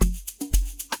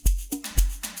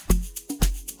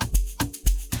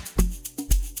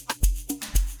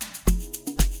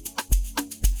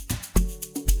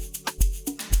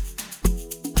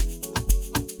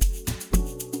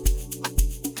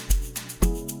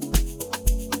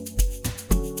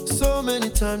So many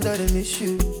times that I miss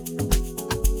you.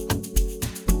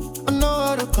 I know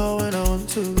how to call when I want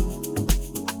to.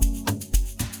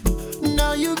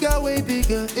 Now you got way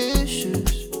bigger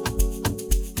issues.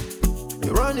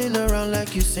 You're running around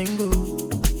like you single.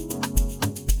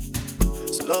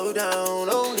 Slow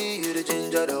down, only you the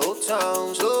ginger the whole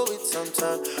town. Slow it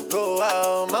sometime. Go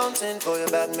out, mountain for your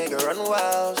back, make it run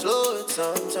wild. Slow it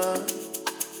sometime.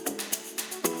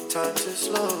 Time to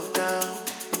slow down.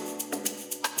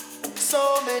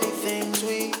 So many things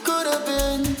we could have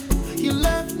been. You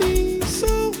left me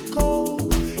so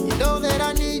cold. You know that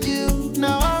I need you.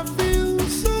 Now I feel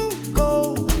so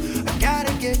cold. I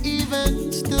gotta get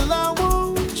even. Still I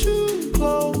want you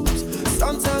close.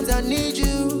 Sometimes I need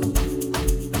you.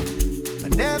 I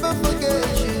never forget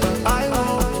you. I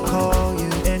won't call you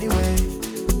anyway.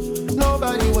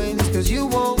 Nobody wins cause you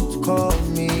won't call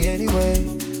me anyway.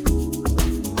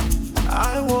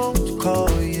 I won't call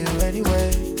you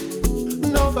anyway.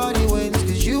 Nobody wins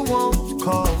cause you won't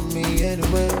call me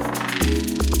anyway.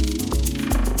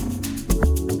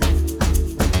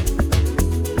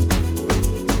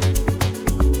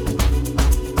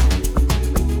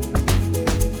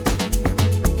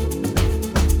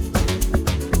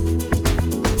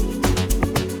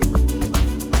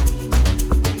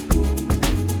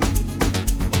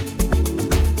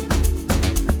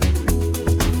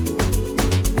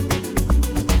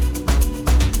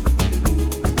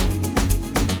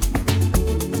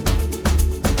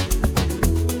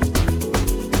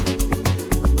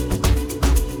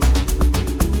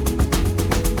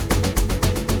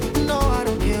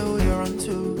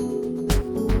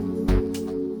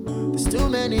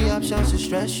 To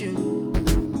stress you.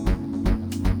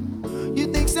 You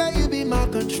think say you be my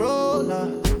controller.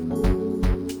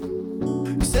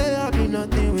 You say I'll be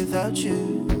nothing without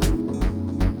you.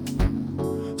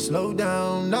 Slow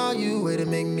down, now you way to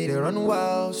make me to run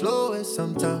wild. Slow it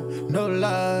sometime, no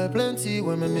lie. Plenty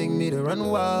women make me to run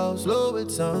wild. Slow it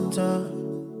sometime.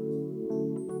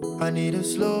 I need to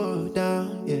slow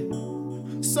down, yeah.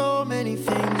 So many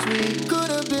things we could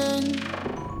have been.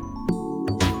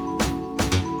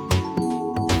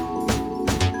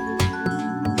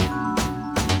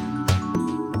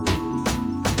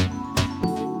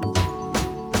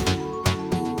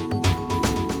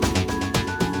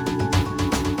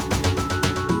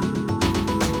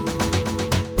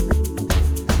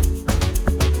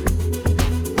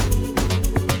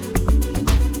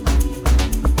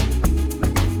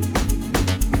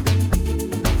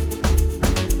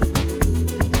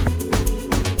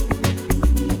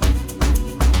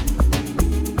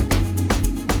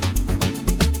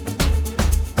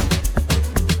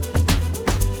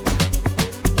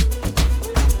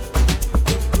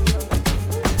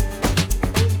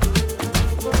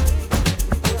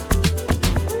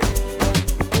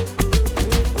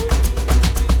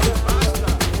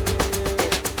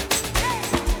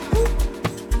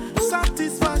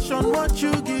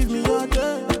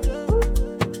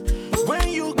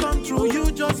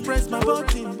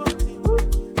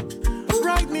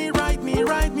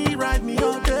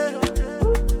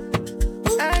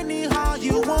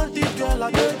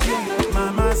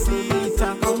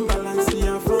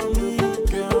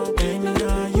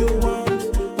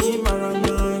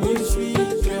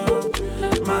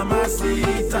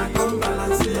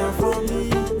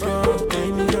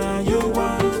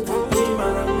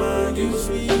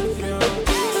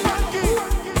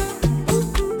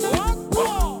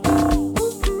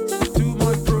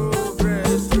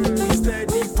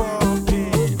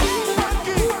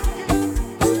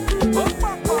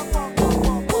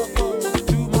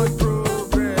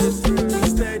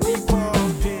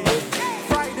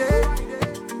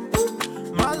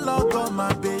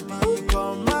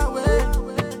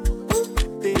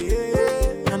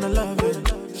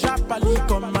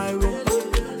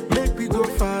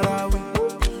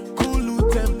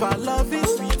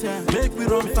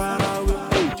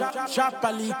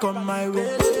 Sharply come my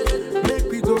way,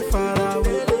 make we go far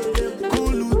away.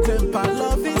 Cool temper,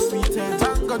 love is sweeter.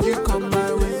 Thank God you come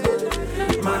my way.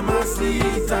 Mama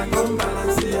Sita, come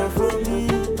balance here for me.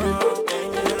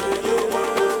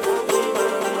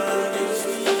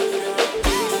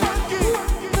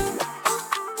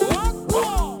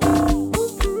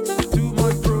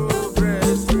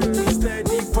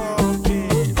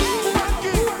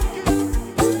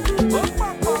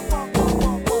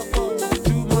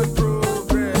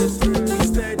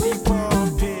 Steady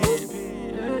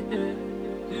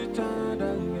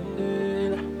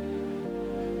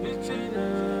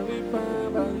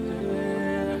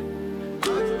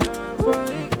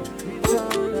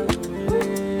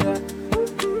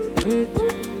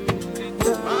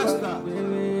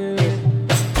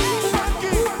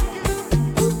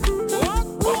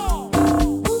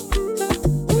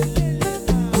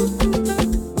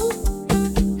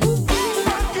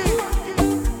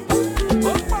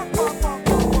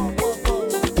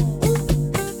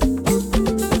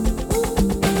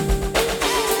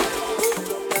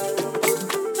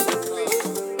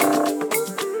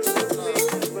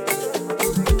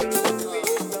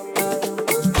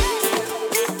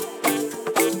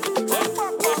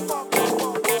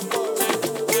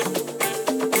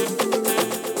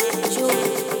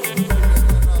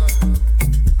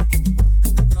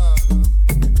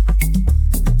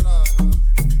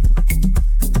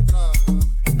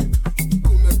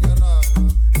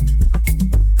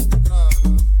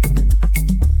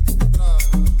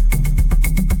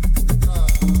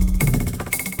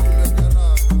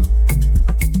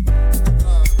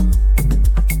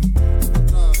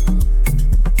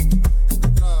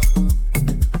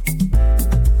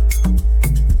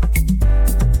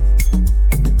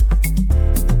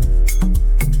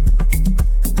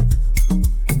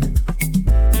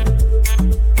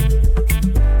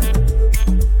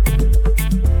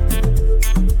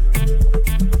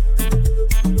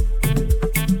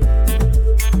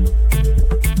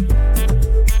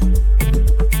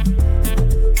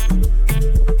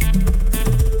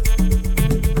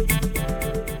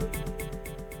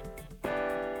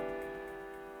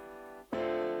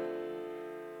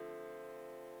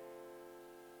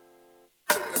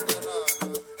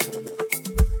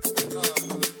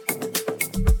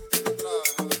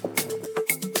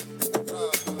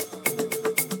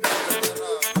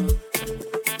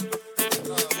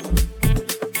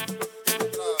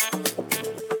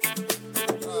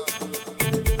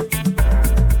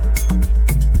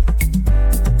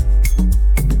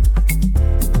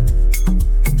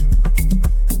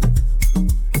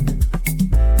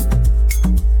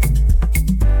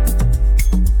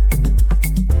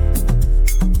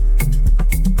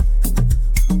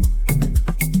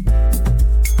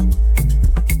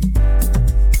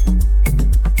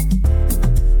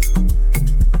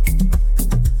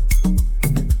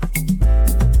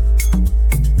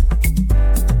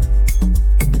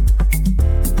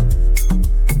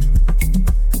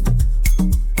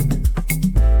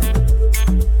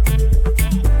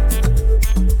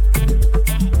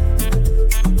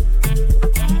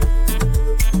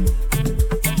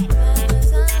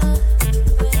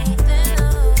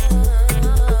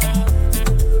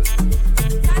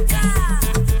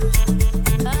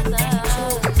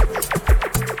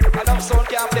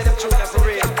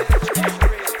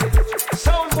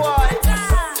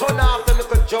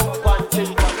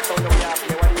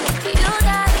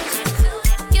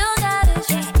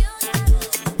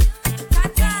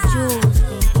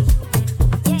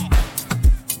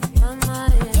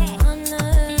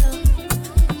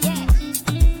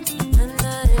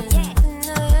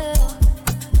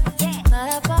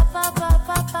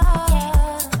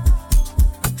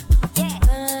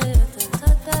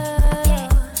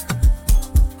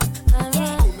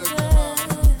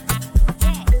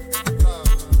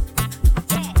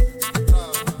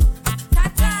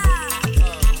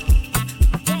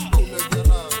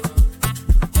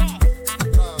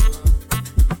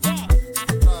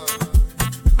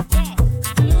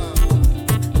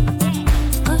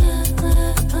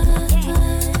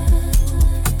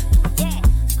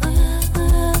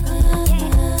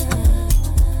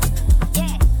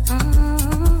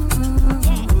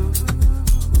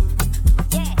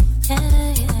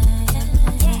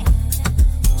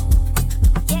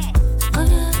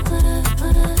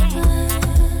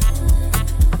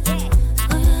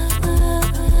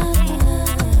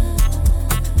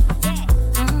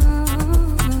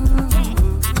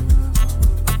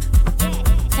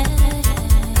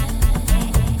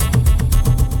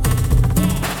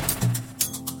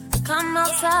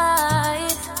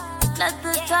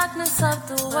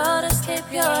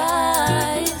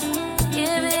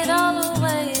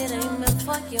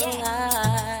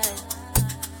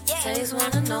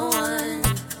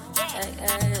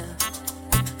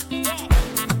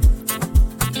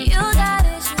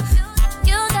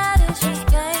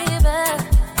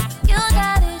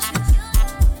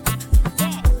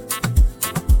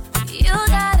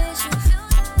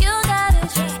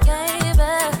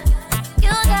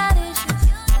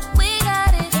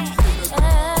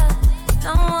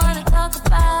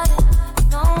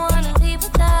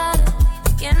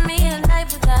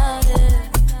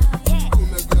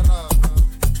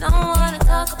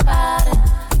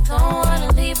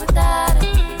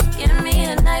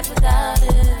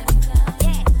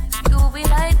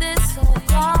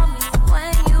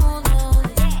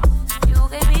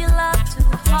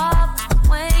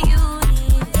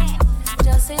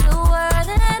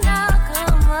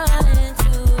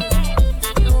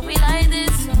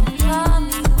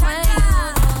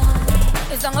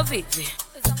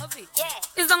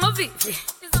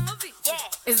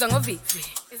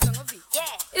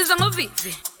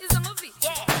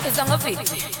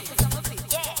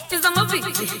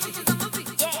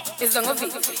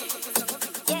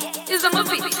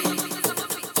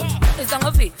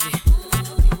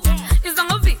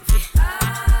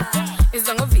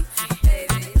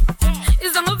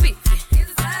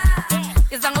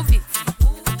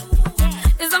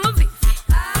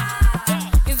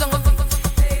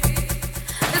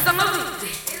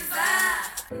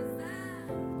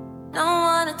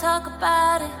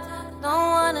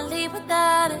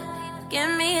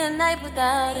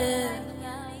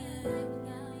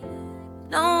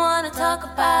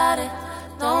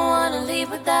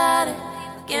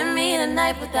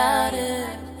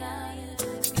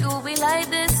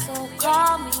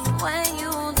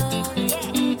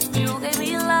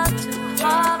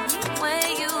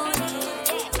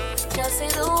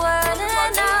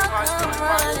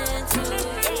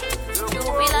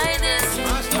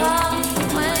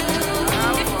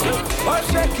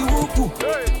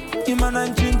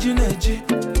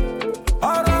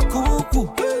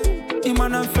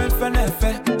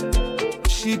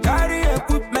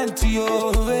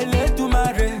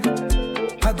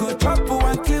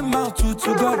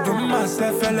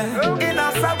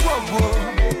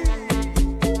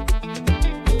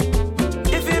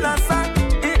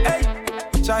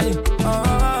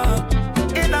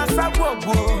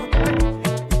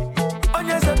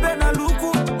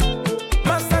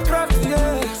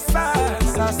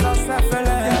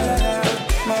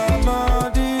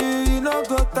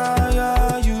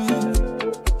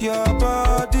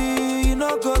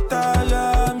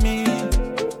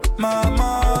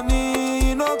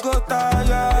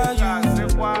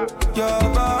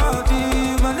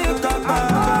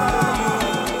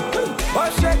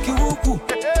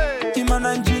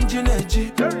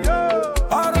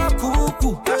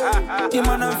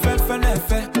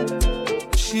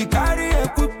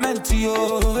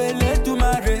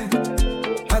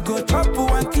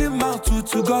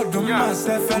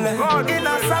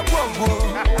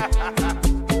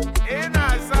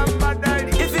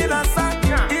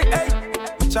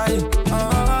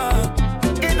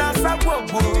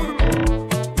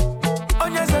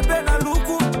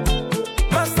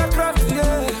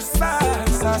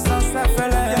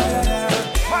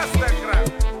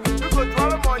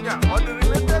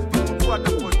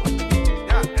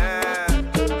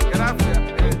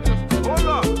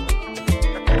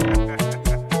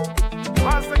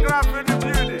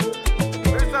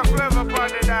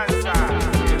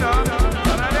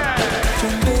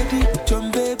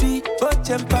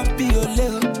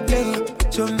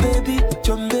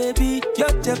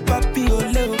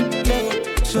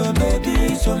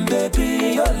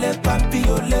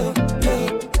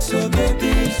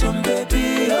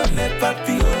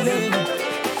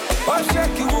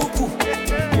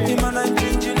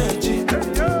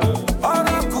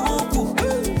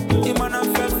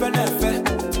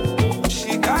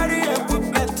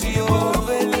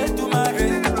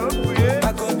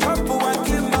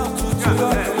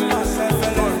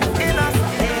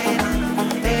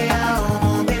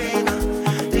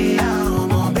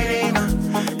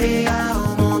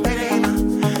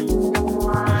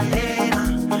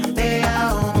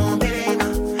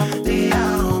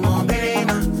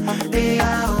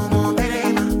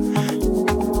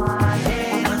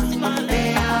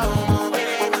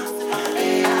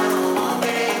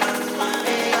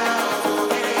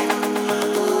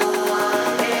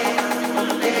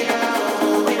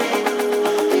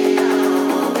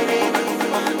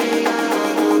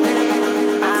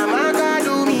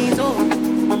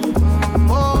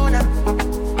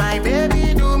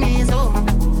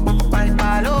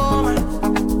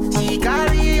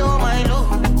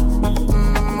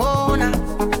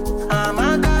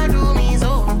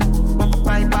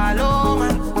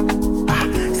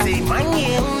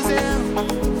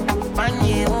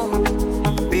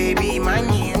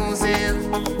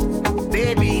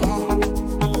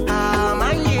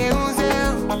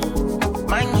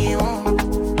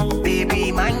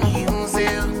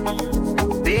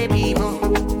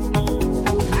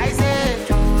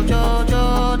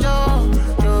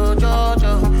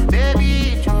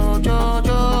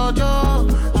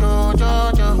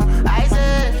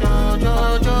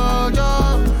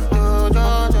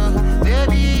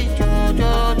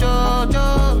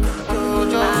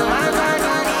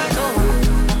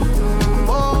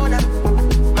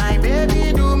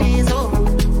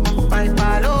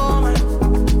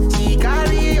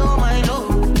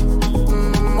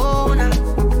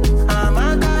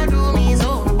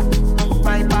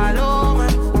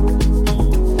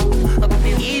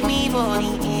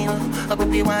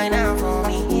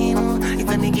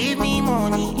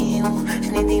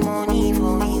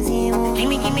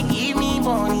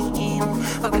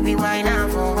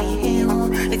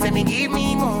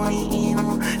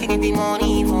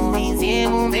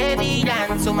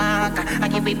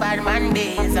give me bad man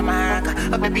days, a marker.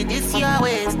 Oh baby, this your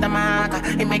waist, a marker.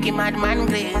 It make him mad man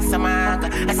grace, a marker.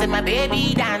 I said my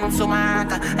baby dance, a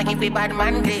marker. I give me bad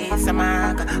man grace, a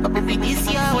marker. Oh baby, this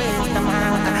your waist, a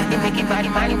marker. It make him bad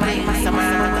man grace, a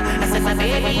marker. I said my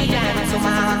baby dance, a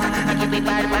marker. I give me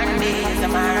bad man days, a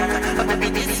marker. Oh baby,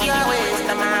 this your waist,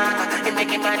 a marker. It make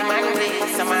him bad man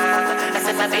grace, a marker. I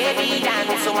said my baby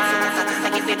dance, a marker. I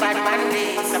give me bad man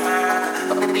days, a marker.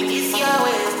 Oh baby, this your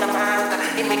waist, a marker.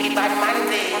 It make him bad man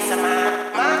days, a marker.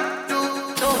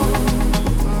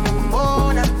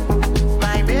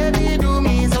 My baby do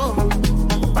me so,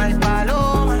 my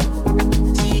paloma,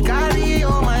 she carry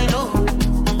all my love.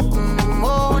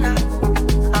 Mona,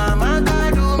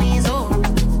 Amaka do me so,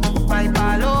 my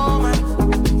paloma.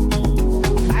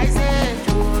 I said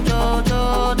jo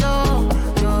jo jo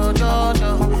jo jo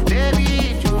jo,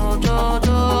 baby jo jo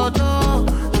jo jo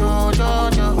jo jo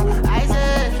jo. I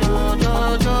said jo jo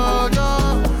jo jo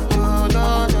jo jo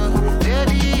jo,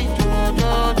 baby jo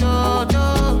jo jo jo.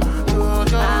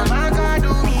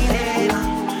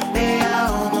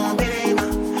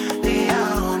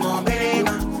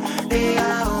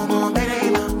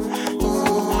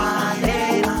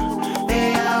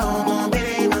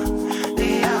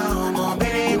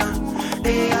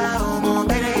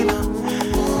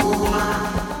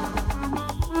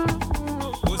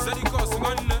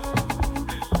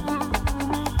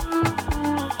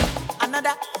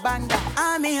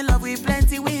 I'm in love with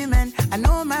plenty women. I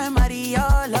know my marry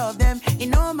all of them. It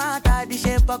no matter the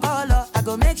shape or color. I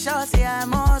go make sure say I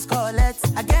must collect.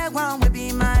 I get one will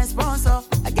be my sponsor.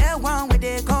 I get one where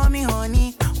they call me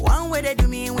honey. One where they do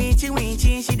me winchy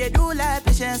winchy. She they do like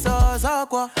patience or so.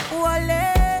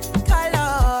 Wale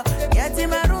color. Get in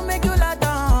my room make you lot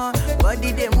down.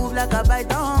 Body they move like a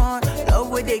python. Love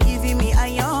where they giving me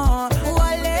iron.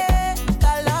 Wale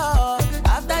color.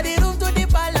 After the room to the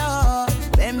palace.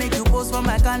 Then make you pose for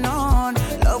my canon.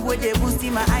 Love where they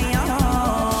boosting my iron.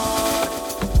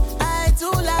 I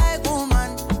too like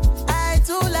woman. I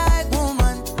too like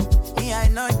woman. Me I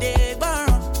know they burn.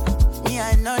 Me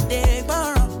I know they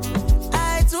burn.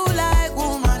 I too like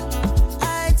woman.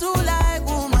 I too like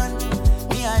woman.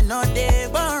 Me I know they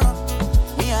burn.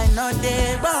 Me I know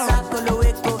they burn. Sakolo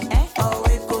eko, oh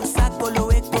eko.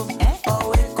 Sakolo eko,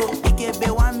 oh eko. Ikebe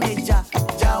one meja,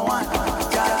 ja one,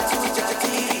 ja two, ja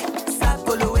three.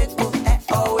 Sakolo eko,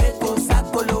 oh eko.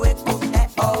 Sakolo eko,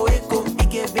 oh eko.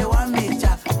 Ikebe one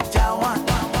meja, ja one,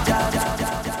 ja.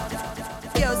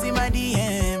 Girls in my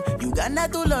DM, Uganda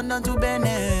to London to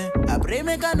Benin. I pray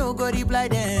make I no go reply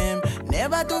them.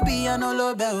 Never to be an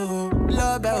love back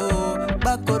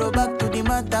to the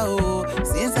matter, oh.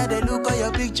 Since I dey look at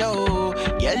your picture, oh.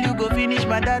 Girl, you go finish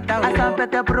my data, oh. I can't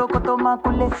pet a broke to my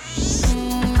kule. I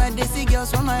dey see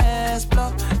girls from my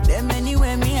explore. Them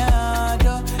anywhere me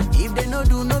adore. If they no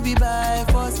do, no be by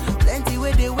force. Plenty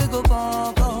way they will go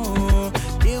conquer.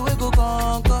 They will go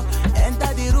conquer.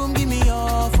 Enter the room, give me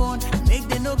your phone. Make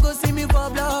they no go see me for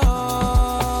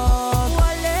blood.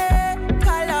 Wale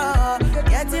color.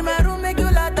 Get in my room, make you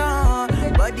lot on.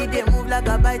 Body they move like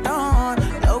a python.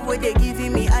 Love where they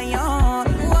giving me iron.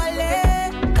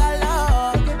 Wale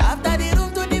color. After the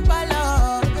room to the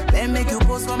palace. Then make you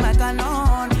pose for my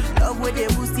canon. Love where they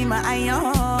boosting my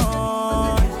iron.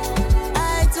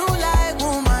 I too like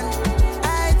woman. I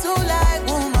too like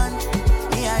woman.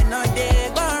 Me I know they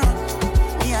burn.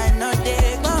 Me I know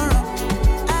they burn.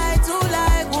 I too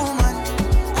like woman.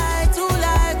 I too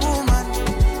like woman.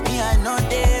 Me I know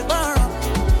they burn.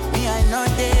 Me I know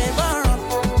they burn.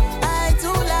 I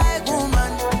too like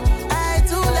woman. I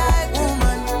too like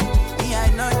woman. Me I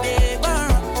know they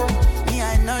burn. Me I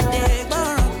know they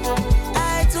burn. I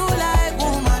too like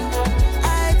woman. I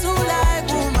too like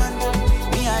woman.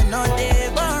 Me I know they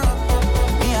burn.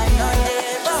 Me I know they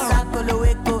burn. Sakolo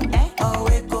eko, oh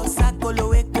eko. Sakolo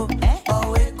eko,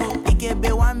 oh eko.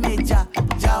 Ikebe one meja,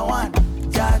 ja one,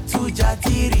 ja two, ja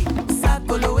three.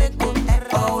 Sakolo eko,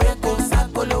 oh eko.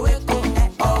 Sakolo eko,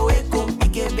 oh eko.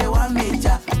 Ikebe one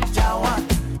meja, ja one,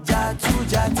 ja two,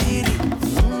 ja three.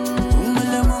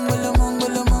 Mongolo, mongolo,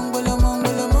 mongolo, mongolo,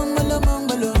 mongolo, mongolo,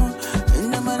 mongolo. In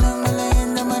the malangala, in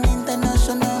the man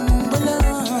international mongolo.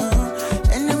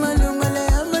 In the malungala,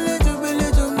 amala jubile,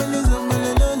 jubile,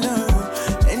 zumbile, lolo.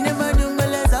 In the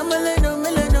madungala, zamala,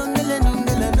 dungala, dungala,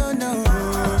 dungala, no, no.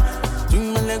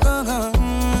 Jungala, gaga,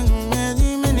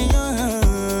 jimini, yo.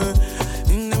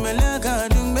 In the malaga,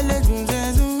 dungala, zumze,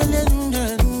 zumbile, zumze,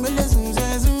 zumbile, zumze,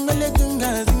 zumbile, dunga,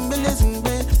 zumbile,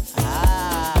 zumbe.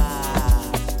 Ah.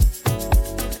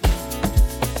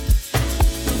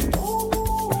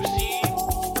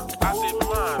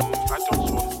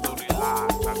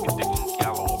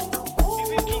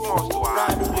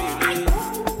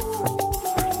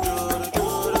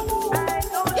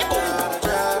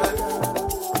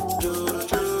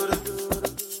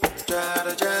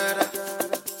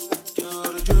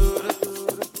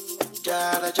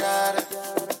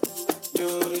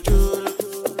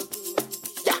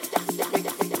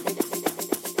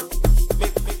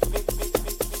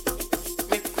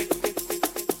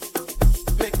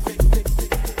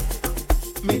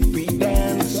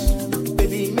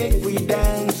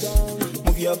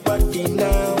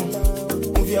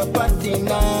 body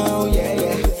now, yeah,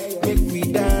 yeah. Make we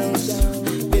dance,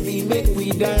 baby, make we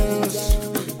dance.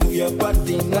 Move your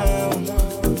body now,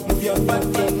 move your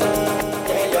body now,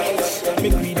 yeah, yeah, yeah.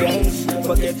 Make we dance,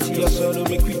 forget your sorrow,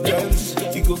 make we dance.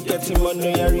 You go get him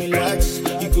money and relax.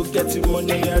 You go get him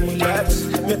money and relax.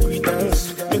 Make we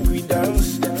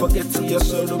dance, forget your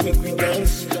sorrow, make we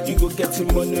dance. You go get him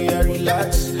money and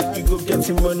relax. You go get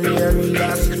him money and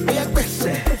relax. Yeah,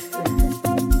 gbese.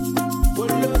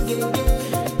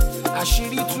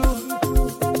 Ashiri true.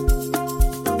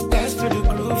 Dance to the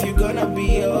groove, you're gonna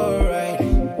be alright.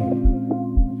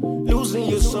 Losing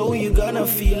your soul, you're gonna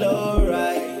feel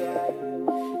alright.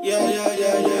 Yeah, yeah,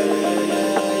 yeah, yeah, yeah,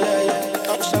 yeah, yeah, yeah.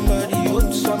 Touch somebody,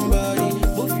 hold somebody.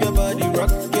 Move your body,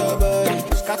 rock your body.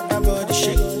 Scatter body,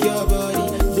 shake your body.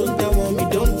 Don't tell mommy,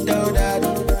 don't tell daddy.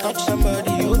 Touch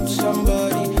somebody, hold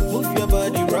somebody. Move your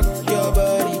body, rock your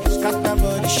body. Scatter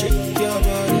body, shake your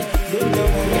body. Don't tell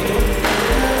mommy, don't tell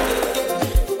daddy.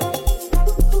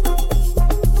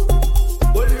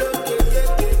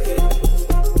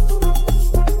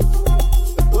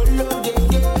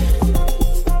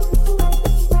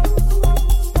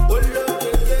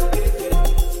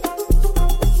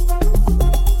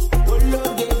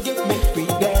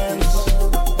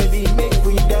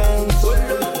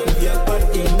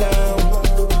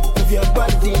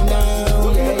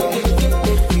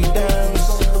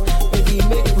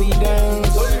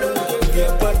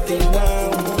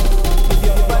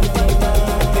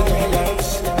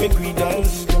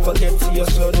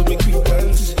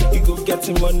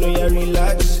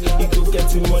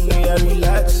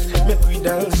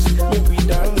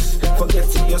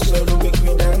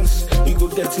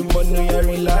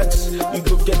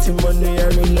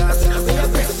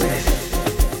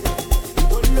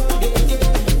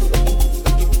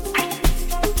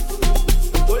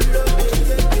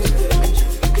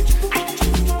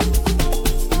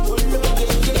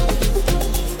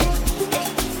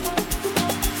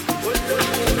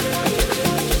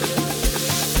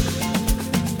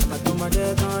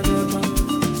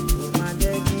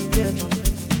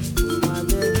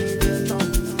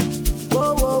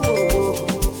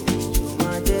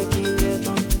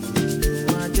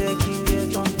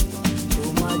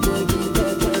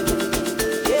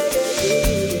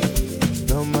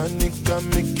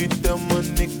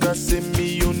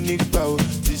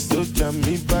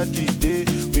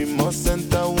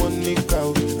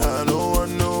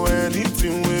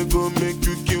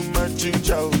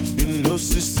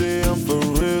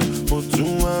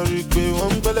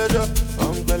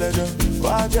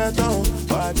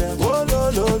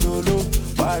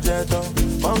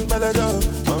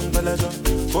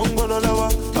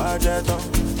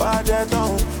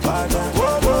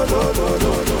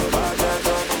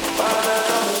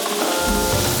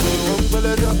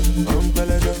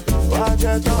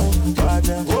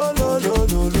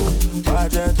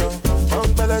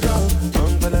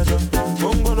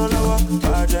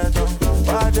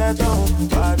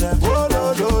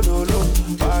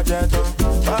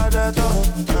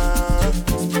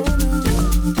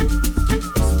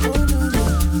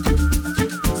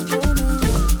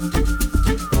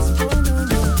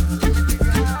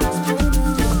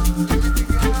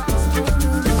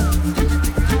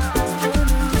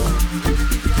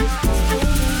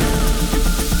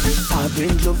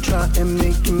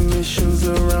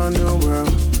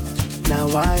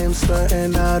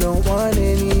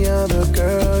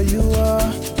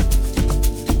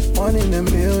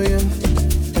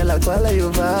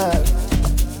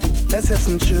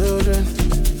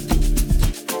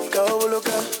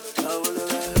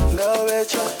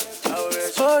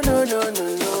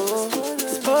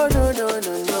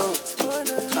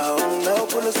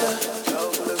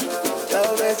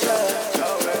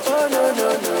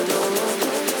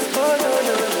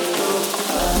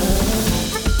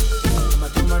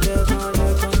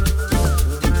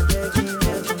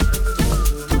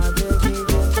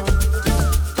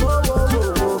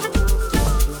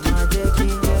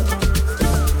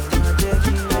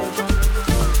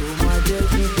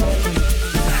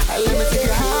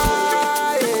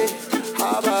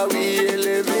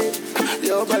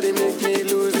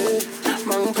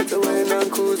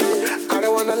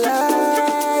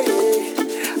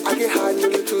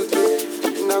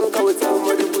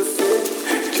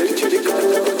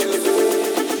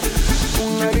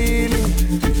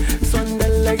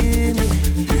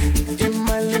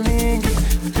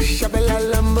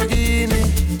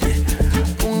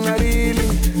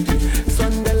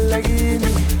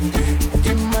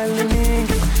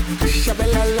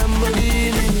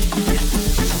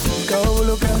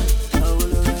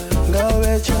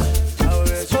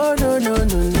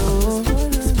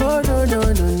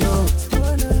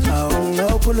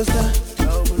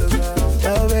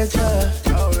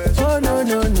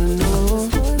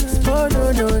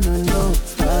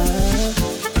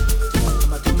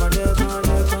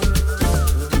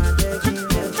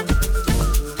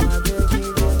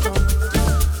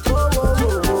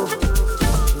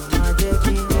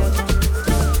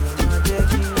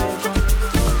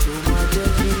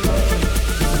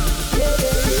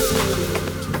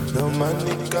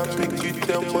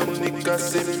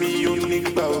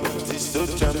 out. This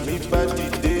soldier me body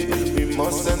day. We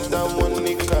must send that one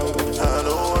nick out. I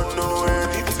don't want no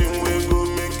anything we go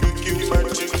make you keep my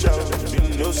chick out. You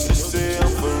know she say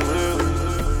I'm for real.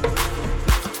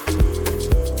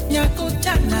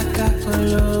 Nyakutana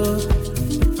kakolo.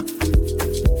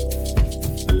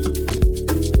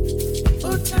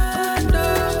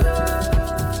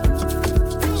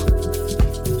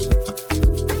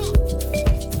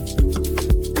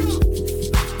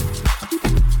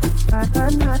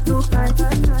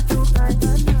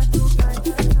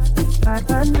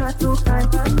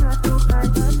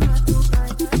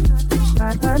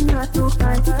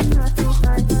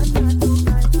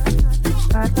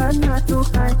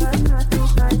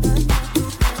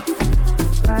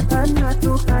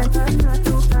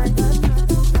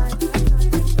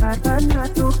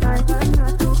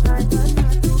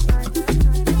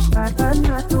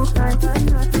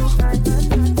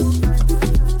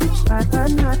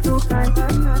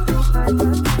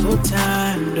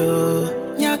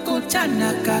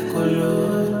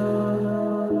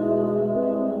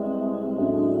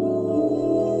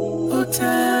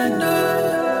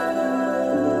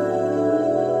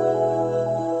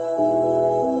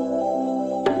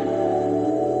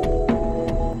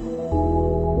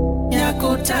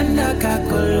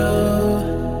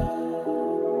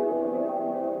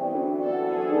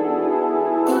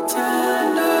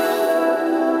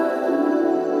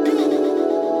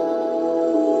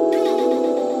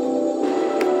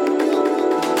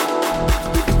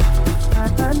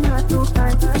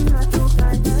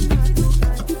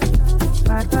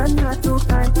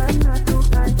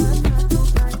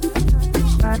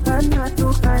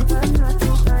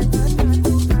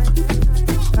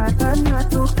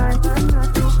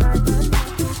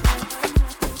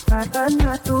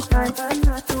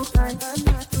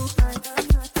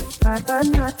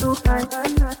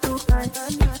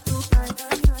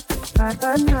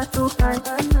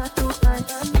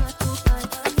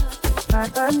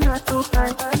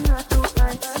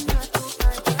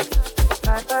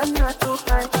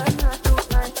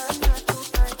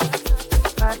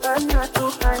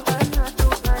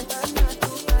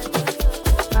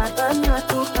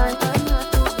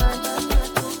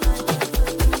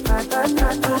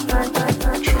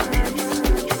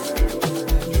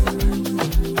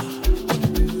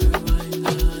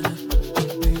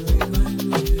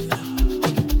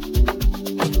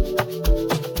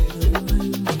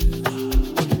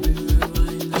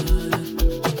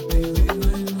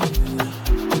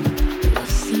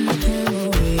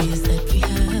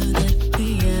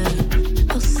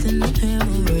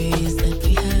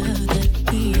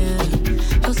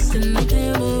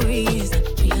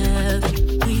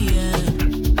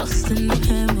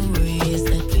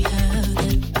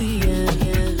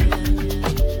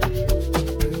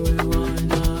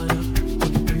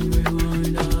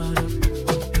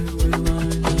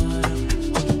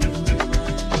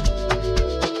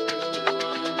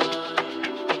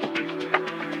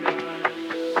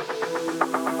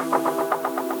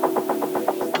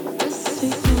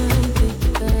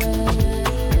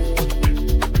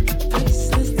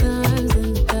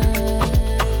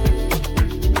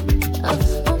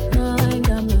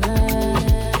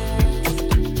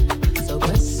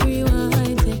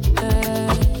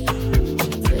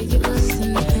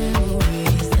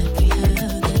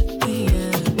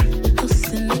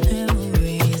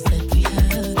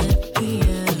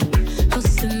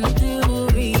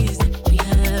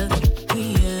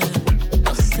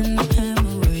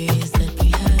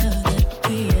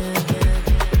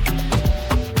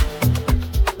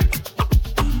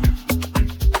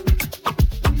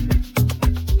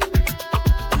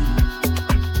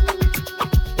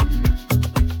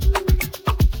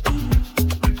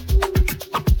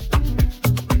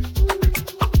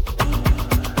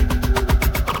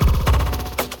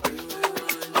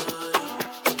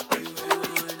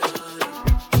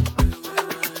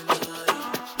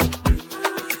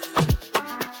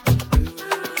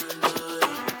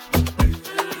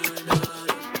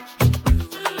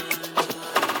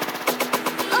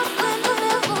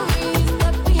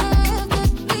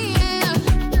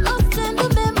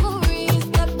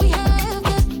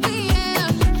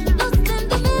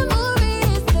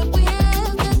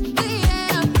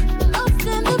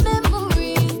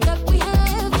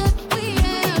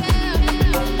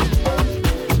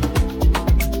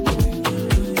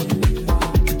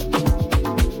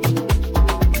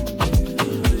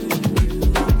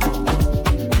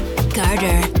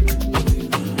 Carter.